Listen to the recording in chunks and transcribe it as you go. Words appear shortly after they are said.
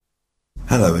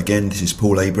Hello again, this is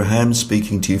Paul Abraham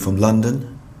speaking to you from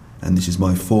London, and this is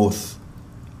my fourth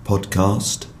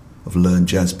podcast of Learn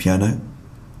Jazz Piano.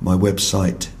 My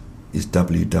website is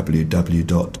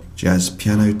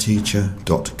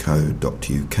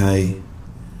www.jazzpianoteacher.co.uk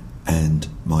and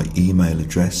my email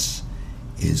address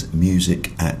is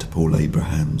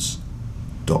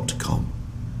music@paulabrahams.com.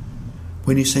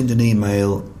 When you send an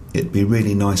email, it'd be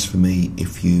really nice for me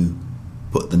if you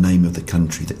put the name of the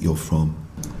country that you're from.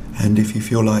 And if you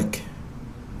feel like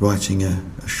writing a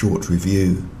short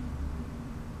review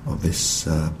of this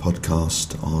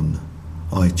podcast on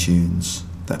iTunes,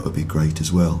 that would be great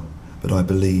as well. But I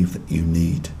believe that you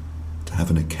need to have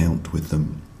an account with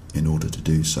them in order to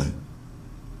do so.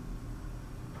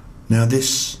 Now,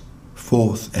 this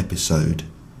fourth episode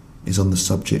is on the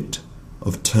subject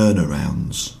of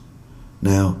turnarounds.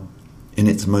 Now, in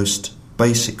its most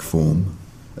basic form,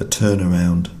 a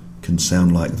turnaround can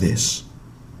sound like this.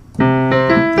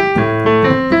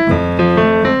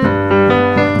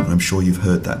 I'm sure you've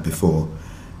heard that before.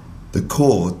 The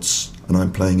chords, and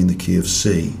I'm playing in the key of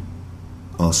C,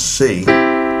 are C,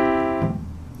 A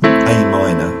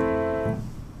minor,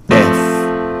 F,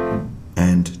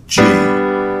 and G.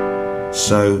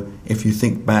 So if you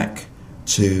think back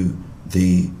to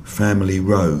the family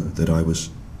row that I was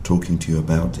talking to you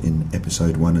about in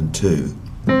episode 1 and 2,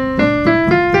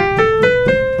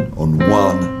 on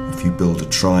 1, if you build a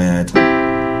triad,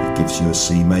 it gives you a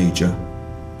C major.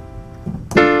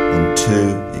 On 2,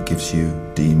 it gives you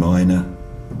D minor.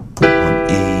 On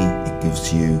E, it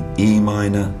gives you E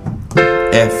minor.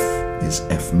 F is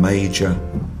F major.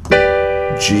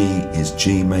 G is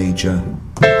G major.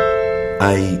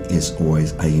 A is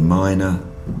always A minor.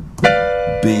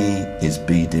 B is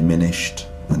B diminished.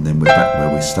 And then we're back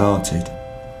where we started.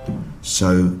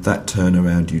 So that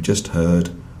turnaround you just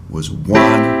heard was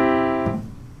 1,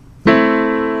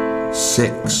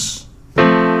 6,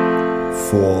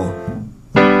 4,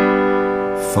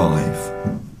 5.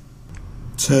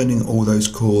 Turning all those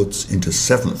chords into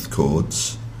seventh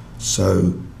chords,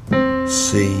 so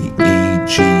C, E,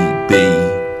 G, B,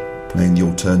 playing the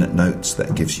alternate notes,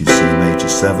 that gives you C major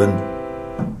 7,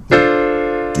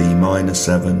 D minor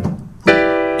 7,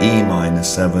 E minor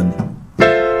 7,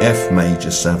 F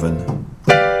major 7,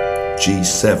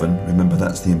 G7, remember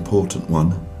that's the important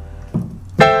one,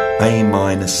 A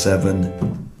minor 7,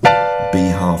 B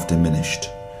half diminished.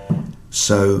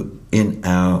 So in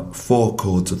our 4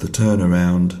 chords of the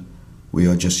turnaround, we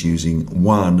are just using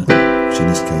 1, which in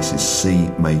this case is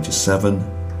C major 7,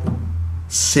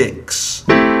 6,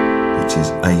 which is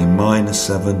A minor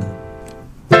 7,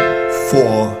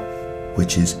 4,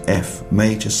 which is F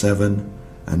major 7,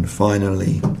 and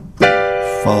finally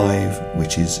 5,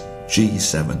 which is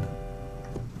G7.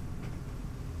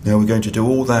 Now we're going to do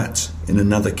all that in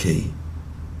another key.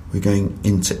 We're going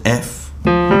into F,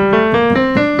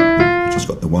 which has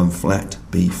got the 1 flat,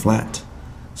 B flat.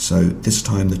 So this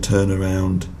time the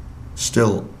turnaround,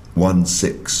 still 1,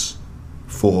 6,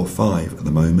 4, 5 at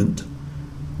the moment.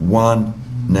 1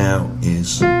 now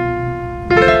is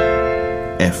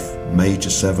F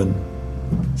major 7.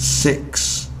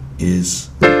 6 is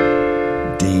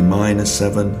D minor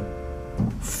 7.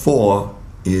 4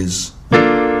 is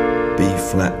B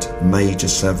flat major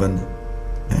 7.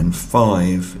 And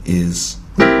 5 is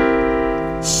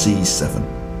C7.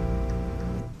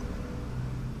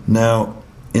 Now,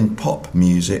 in pop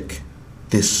music,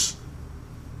 this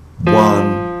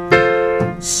 1,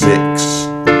 6,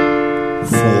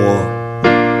 4,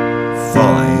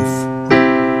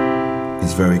 5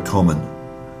 is very common.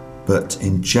 But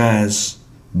in jazz,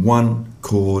 1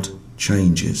 chord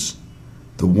changes.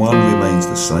 The 1 remains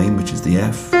the same, which is the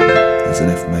F. There's an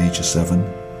F major 7.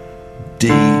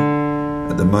 D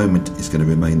at the moment is going to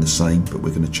remain the same, but we're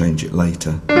going to change it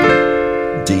later.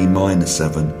 D minor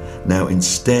 7. Now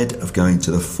instead of going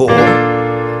to the 4,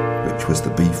 which was the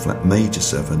B flat major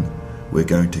 7, we're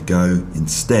going to go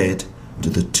instead to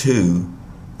the 2,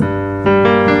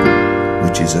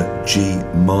 which is a G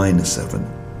minor 7.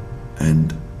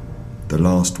 And the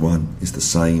last one is the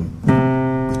same,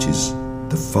 which is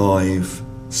the 5,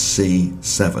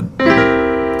 C7.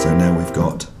 So now we've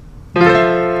got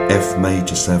F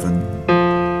major 7,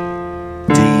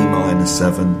 D minor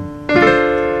 7,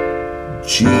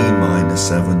 G minor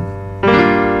 7,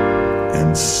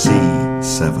 and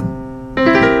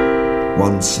C7.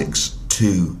 1, 6,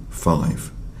 2,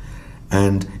 5.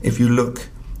 And if you look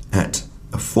at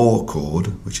a 4 chord,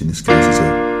 which in this case is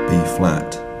a B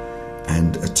flat,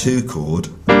 and a 2 chord,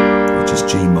 which is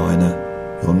G minor,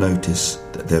 you'll notice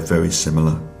that they're very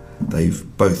similar. They've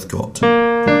both got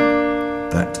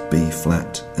that B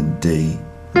flat and D,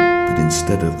 but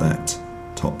instead of that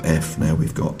top F. Now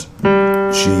we've got G,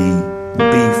 B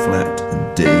flat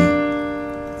and D,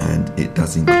 and it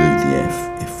does include the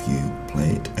F if you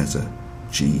play it as a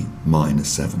G minor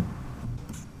 7.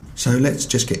 So let's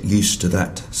just get used to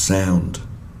that sound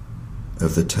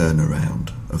of the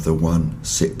turnaround of the 1,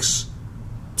 6,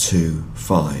 2,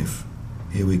 5.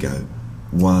 Here we go.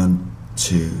 1,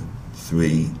 2,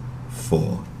 3,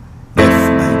 4.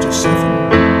 F major 7.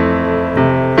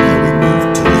 Now we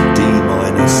move to the D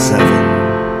minor 7,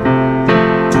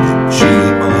 to the G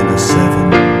minor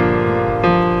 7,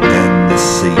 and the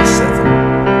C 7.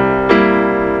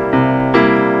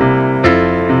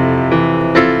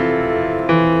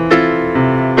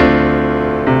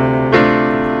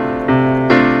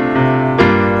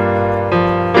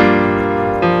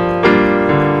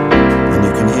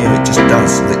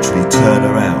 Literally turn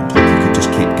around. You could just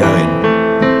keep going.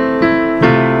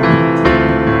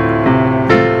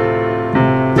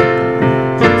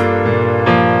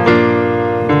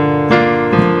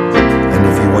 And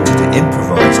if you wanted to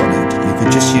improvise on it, you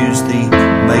could just use the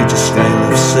major scale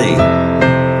of C.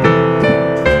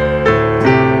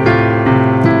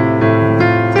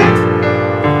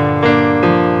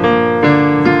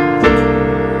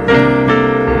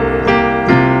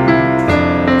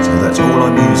 So that's all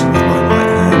I'm using with my right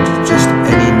hand, just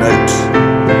any note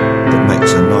that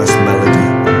makes a nice melody.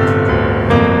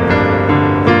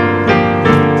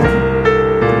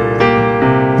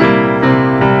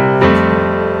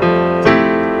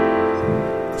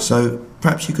 So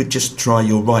perhaps you could just try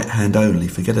your right hand only,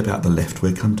 forget about the left,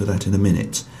 we'll come to that in a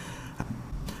minute.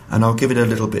 And I'll give it a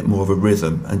little bit more of a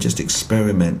rhythm and just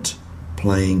experiment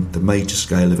playing the major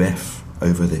scale of F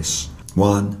over this.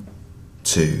 1,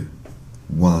 2,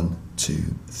 1,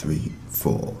 2, 3,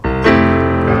 4.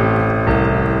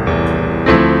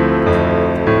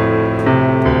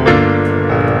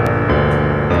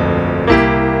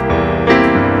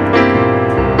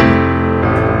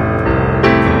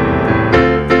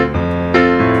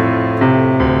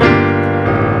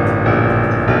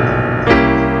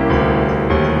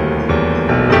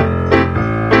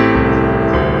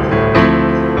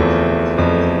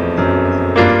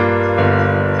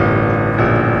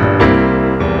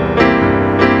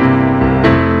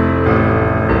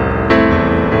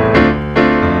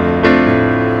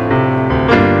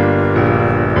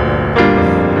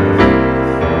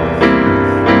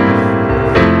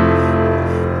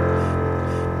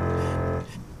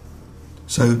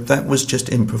 So that was just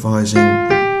improvising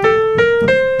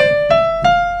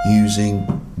using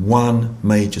one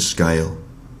major scale.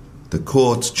 The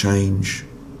chords change,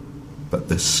 but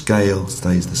the scale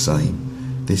stays the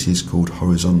same. This is called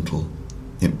horizontal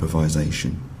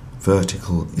improvisation.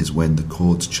 Vertical is when the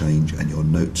chords change and your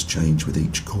notes change with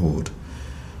each chord.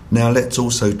 Now let's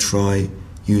also try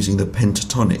using the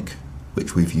pentatonic,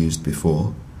 which we've used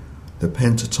before. The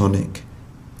pentatonic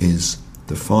is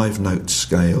the 5-note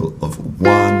scale of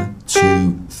 1,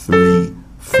 2, 3,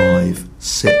 5,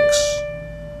 6.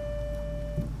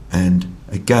 And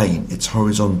again, it's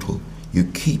horizontal. You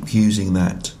keep using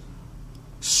that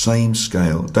same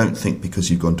scale. Don't think because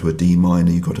you've gone to a D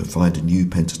minor you've got to find a new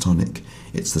pentatonic.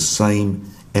 It's the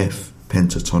same F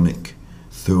pentatonic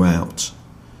throughout.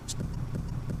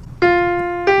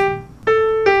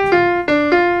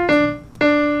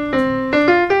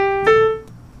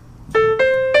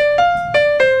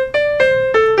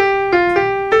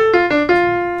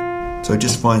 So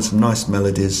just find some nice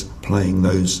melodies playing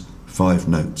those 5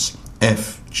 notes.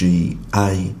 F, G,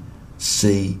 A,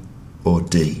 C or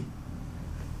D.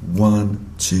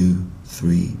 1, 2,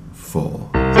 3, 4.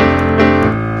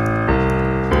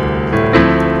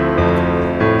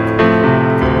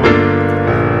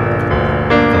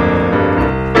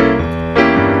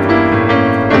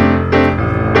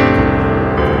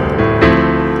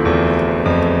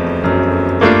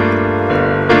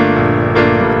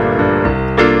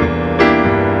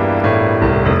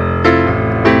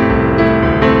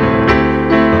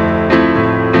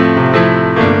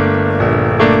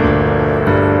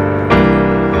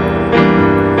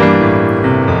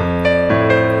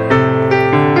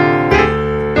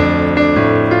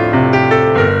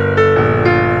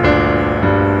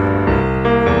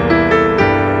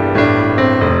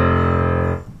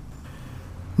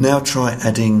 Now try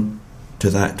adding to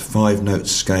that 5-note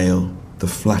scale the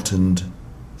flattened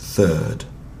third.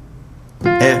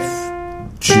 F,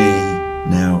 G,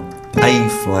 now A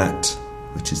flat,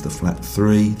 which is the flat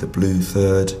 3, the blue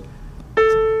third,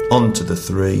 onto the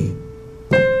 3,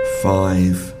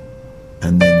 5,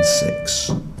 and then 6.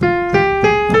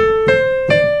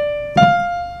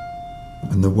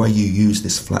 And the way you use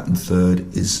this flattened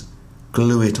third is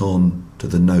glue it on to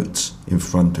the notes in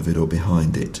front of it or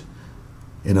behind it.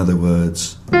 In other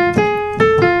words,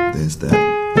 there's the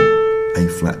A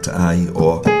flat to A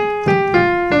or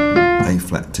A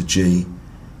flat to G.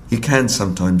 You can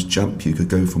sometimes jump. You could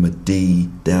go from a D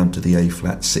down to the A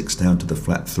flat 6 down to the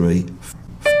flat 3.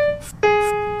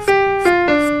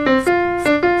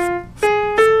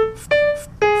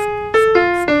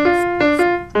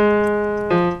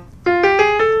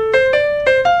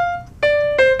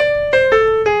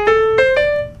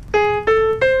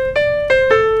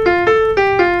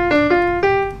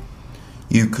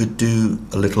 You could do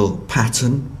a little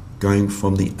pattern going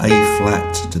from the A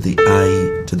flat to the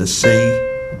A to the C.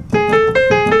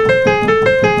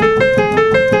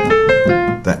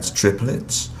 That's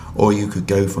triplets. Or you could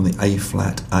go from the A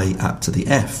flat A up to the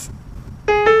F.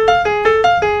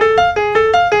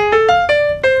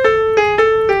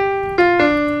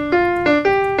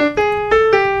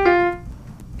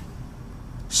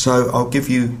 So I'll give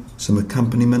you some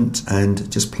accompaniment and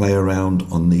just play around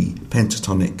on the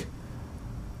pentatonic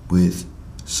with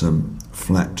some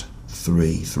flat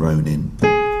 3 thrown in.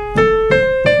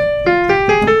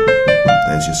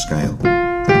 There's your scale.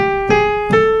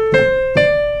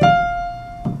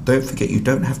 Don't forget, you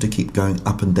don't have to keep going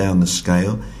up and down the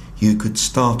scale. You could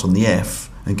start on the F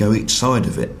and go each side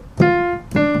of it.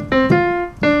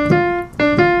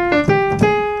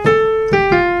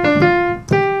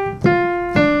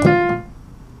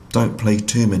 Don't play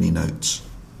too many notes.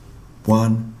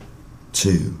 1,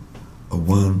 2. A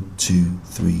 1, 2,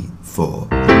 3, 4.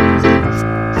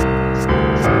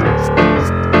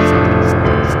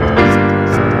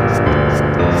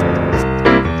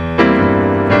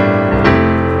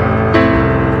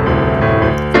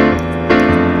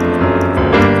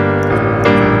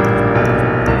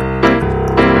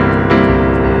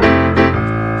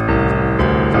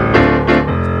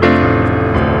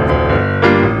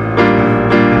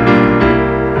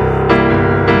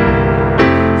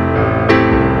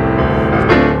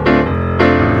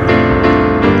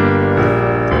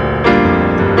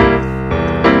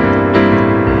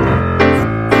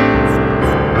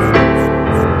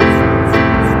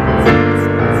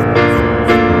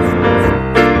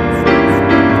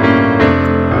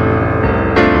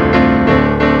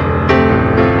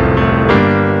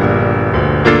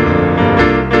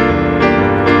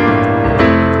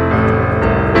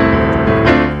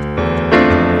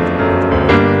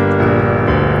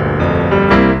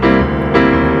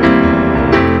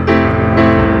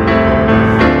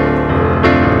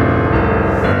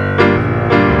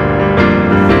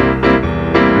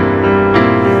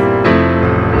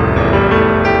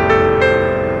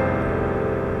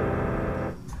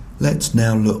 Let's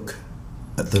now look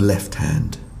at the left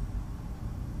hand.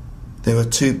 There are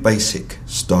two basic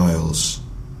styles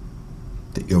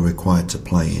that you're required to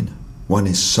play in. One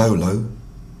is solo,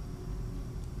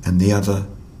 and the other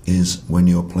is when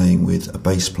you're playing with a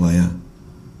bass player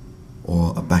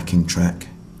or a backing track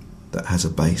that has a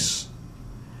bass.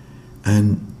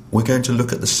 And we're going to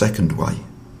look at the second way.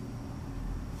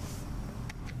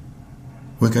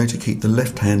 We're going to keep the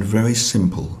left hand very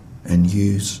simple and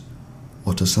use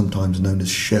what are sometimes known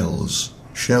as shells.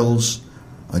 Shells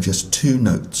are just 2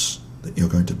 notes that you're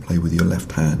going to play with your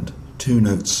left hand. 2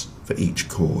 notes for each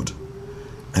chord.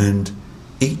 And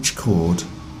each chord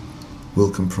will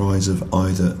comprise of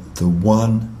either the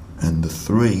 1 and the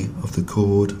 3 of the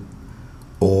chord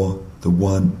or the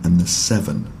 1 and the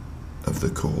 7 of the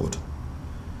chord.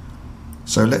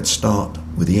 So let's start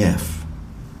with the F.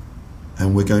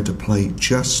 And we're going to play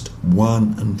just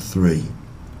 1 and 3.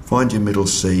 Find your middle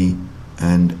C,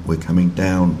 and we're coming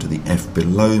down to the F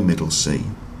below middle C.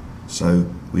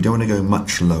 So we don't want to go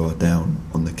much lower down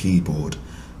on the keyboard.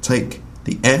 Take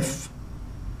the F,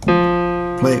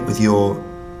 play it with your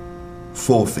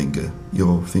forefinger,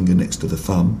 your finger next to the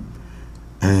thumb,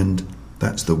 and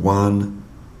that's the 1,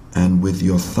 and with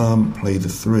your thumb play the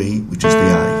 3, which is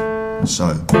the A.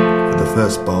 So for the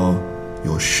first bar,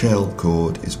 your shell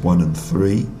chord is 1 and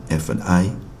 3, F and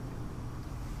A.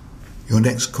 Your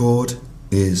next chord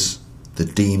is the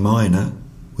D minor,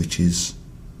 which is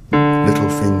little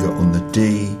finger on the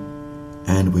D,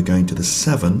 and we're going to the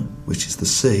 7, which is the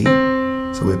C.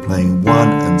 So we're playing 1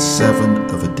 and 7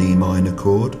 of a D minor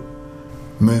chord.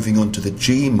 Moving on to the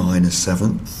G minor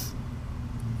 7th,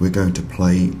 we're going to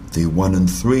play the 1 and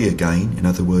 3 again, in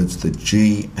other words the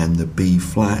G and the B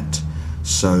flat.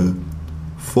 So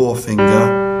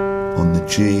forefinger on the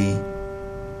G,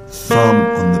 thumb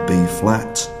on the B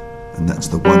flat, and that's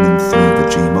the 1 and 3 of a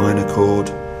G minor chord.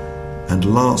 And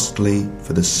lastly,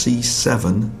 for the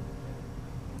C7,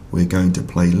 we're going to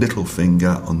play little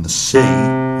finger on the C,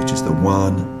 which is the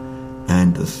 1,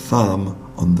 and the thumb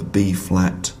on the B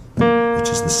flat, which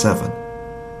is the 7.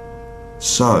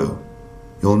 So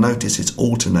you'll notice it's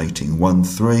alternating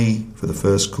 1-3 for the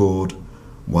first chord,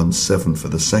 1-7 for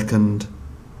the second,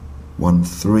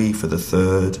 1-3 for the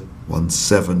third,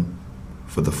 1-7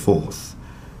 for the fourth.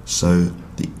 So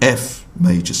the F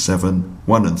major 7,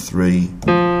 1 and 3,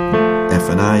 F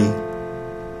and A,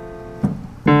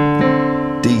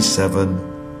 D7,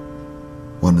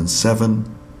 1 and 7,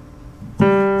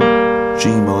 G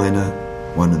minor,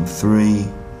 1 and 3,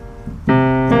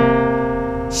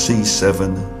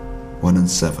 C7, 1 and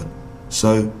 7.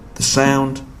 So the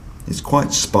sound is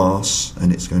quite sparse,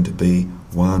 and it's going to be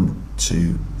 1,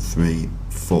 2, 3,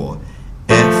 4.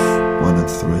 F, 1 and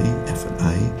 3, F and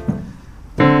A,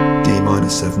 D minor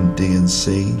 7, D and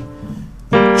C,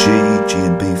 G, G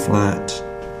and B flat,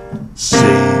 C,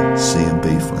 C and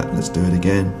B flat. Let's do it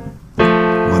again.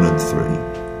 1 and 3,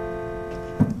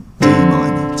 D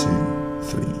minor 2,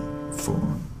 3, 4,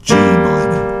 G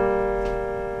minor,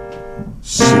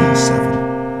 C7.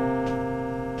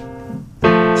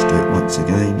 Let's do it once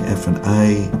again. F and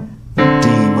A, D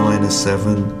minor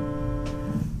 7,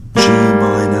 G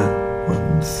minor 1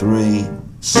 and 3,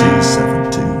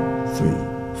 C7, 2,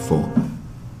 3, 4.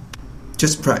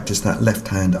 Just practice that left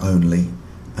hand only,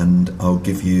 and I'll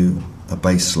give you a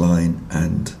bass line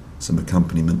and some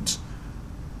accompaniment.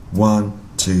 1,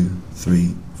 2,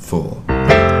 3, 4.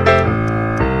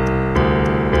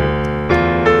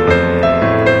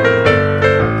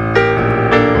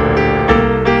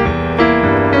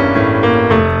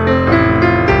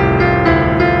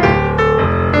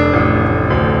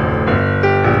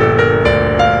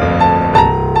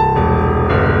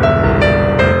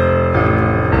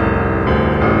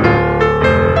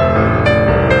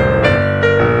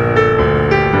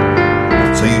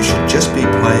 So you should just be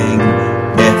playing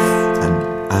F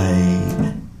and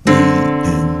A, D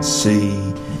and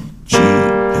C, G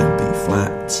and B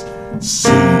flat, C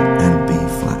and B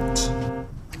flat.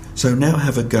 So now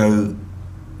have a go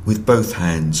with both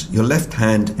hands. Your left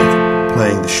hand is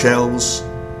playing the shells,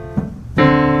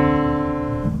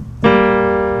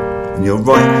 and your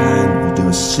right hand will do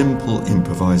a simple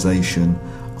improvisation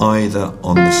either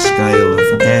on the scale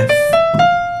of F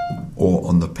or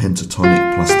on the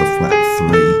pentatonic plus the flat 3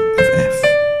 of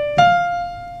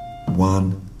F.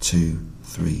 1, 2,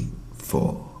 3,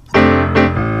 4.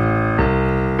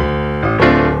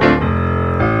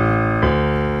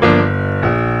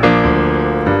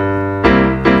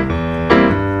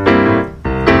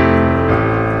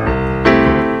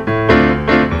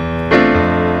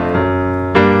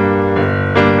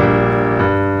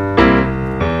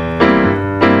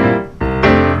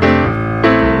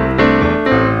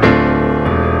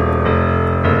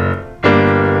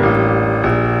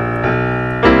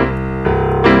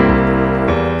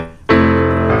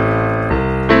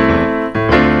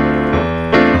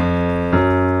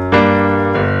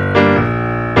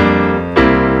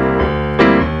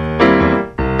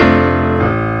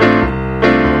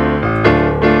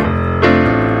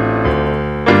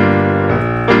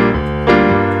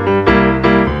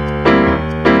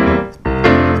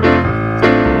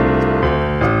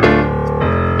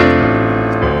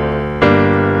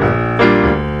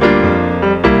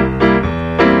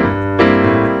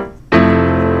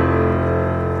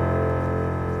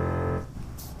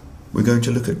 We're going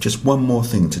to look at just one more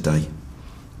thing today,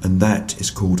 and that is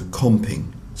called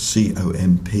comping,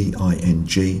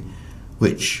 C-O-M-P-I-N-G,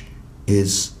 which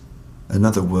is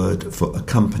another word for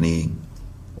accompanying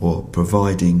or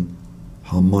providing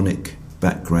harmonic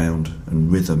background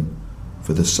and rhythm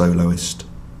for the soloist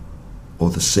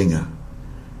or the singer.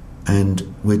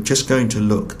 And we're just going to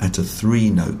look at a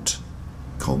 3-note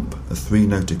comp, a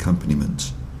 3-note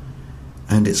accompaniment.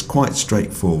 And it's quite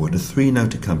straightforward. A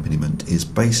 3-note accompaniment is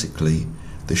basically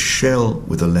the shell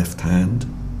with the left hand,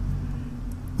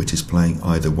 which is playing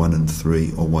either 1 and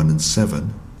 3 or 1 and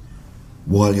 7,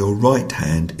 while your right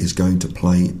hand is going to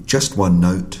play just one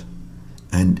note,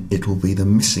 and it will be the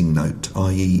missing note,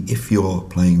 i.e. if you're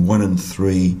playing 1 and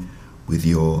 3 with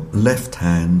your left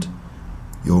hand,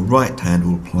 your right hand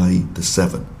will play the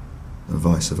 7, and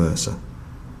vice versa.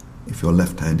 If your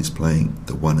left hand is playing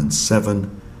the 1 and 7,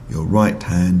 your right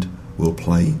hand will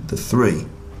play the 3.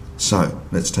 So,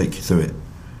 let's take you through it.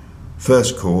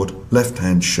 First chord, left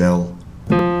hand shell,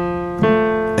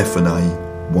 F and A,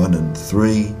 1 and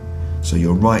 3. So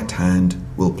your right hand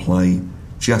will play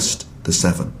just the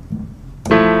 7,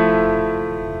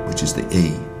 which is the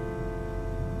E.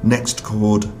 Next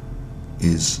chord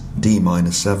is D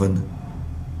minor 7,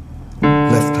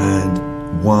 left hand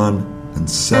 1 and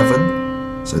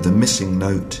 7. So the missing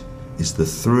note is the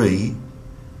 3,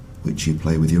 which you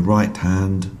play with your right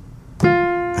hand,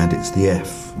 and it's the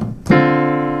F.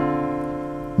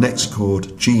 Next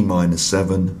chord, G minor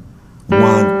 7, 1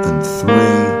 and 3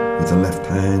 with the left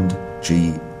hand,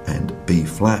 G and B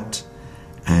flat,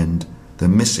 and the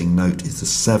missing note is the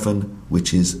 7,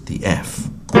 which is the F.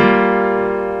 In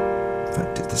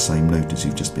fact, it's the same note as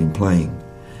you've just been playing.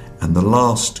 And the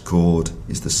last chord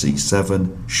is the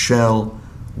C7, shell,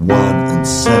 1 and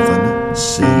 7,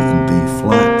 C and B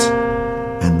flat,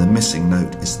 and the missing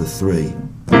note is the 3.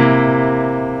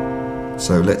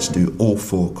 So let's do all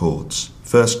 4 chords.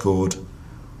 First chord,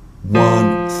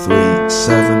 1, 3,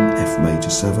 7, F major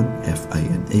 7, F, A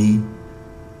and E.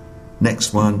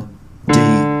 Next one, D,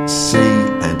 C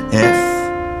and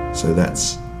F. So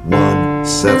that's 1,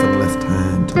 7 left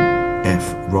hand,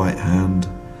 F right hand.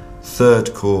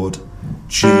 Third chord,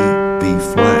 G, B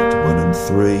flat, 1 and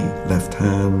 3 left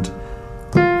hand.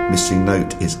 Missing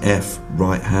note is F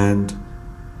right hand.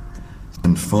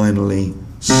 And finally,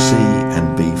 C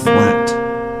and B flat,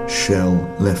 shell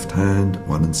left hand,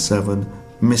 1 and 7.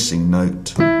 Missing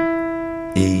note,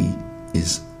 E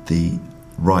is the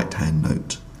right hand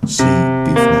note, C, B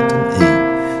flat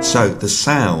and E. So the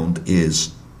sound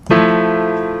is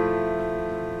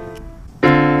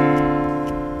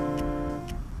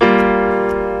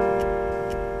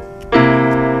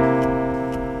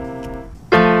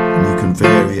and you can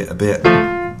vary it a bit.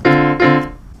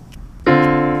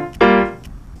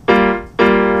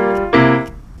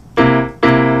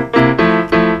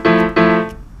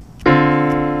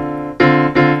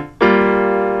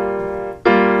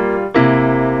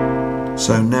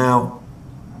 So now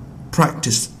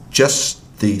practice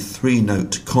just the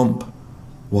 3-note comp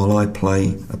while I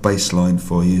play a bass line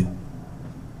for you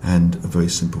and a very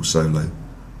simple solo.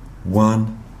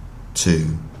 1,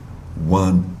 2,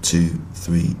 1, 2,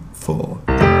 3, 4.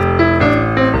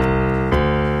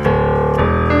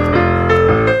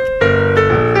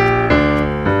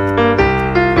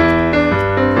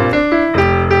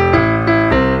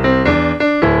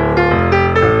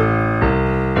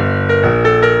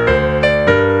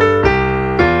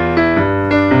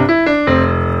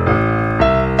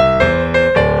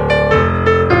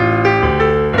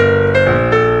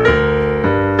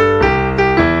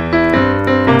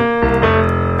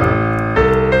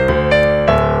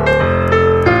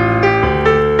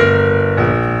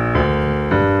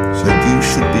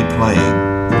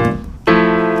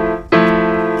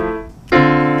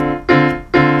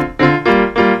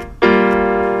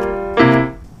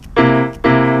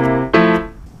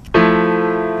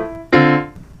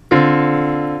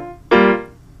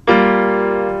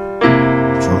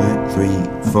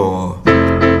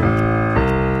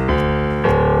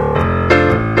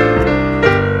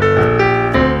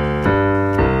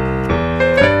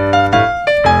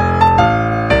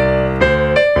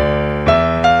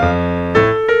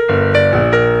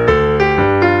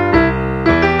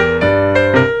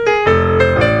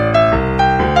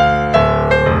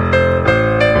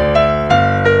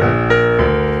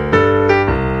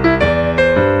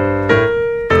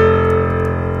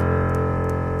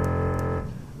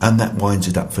 And that winds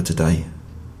it up for today.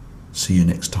 See you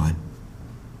next time.